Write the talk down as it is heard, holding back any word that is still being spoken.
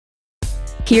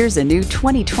Here's a new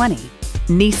 2020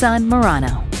 Nissan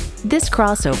Murano. This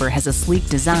crossover has a sleek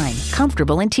design,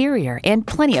 comfortable interior, and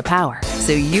plenty of power,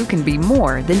 so you can be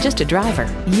more than just a driver.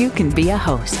 You can be a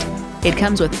host. It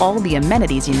comes with all the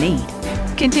amenities you need.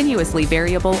 Continuously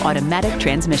variable automatic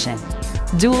transmission,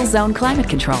 dual zone climate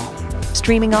control,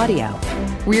 streaming audio,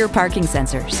 rear parking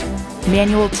sensors,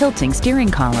 manual tilting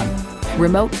steering column,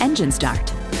 remote engine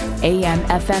start,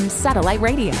 AM/FM satellite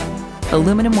radio,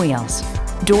 aluminum wheels,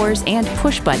 doors and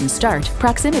push-button start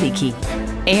proximity key,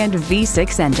 and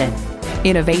V6 engine.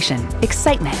 Innovation,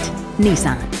 excitement,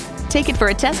 Nissan. Take it for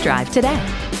a test drive today.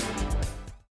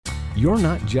 You're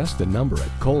not just a number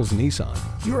at Cowles Nissan.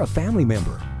 You're a family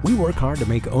member. We work hard to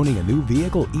make owning a new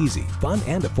vehicle easy, fun,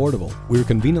 and affordable. We're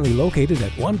conveniently located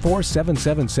at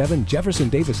 14777 Jefferson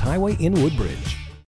Davis Highway in Woodbridge.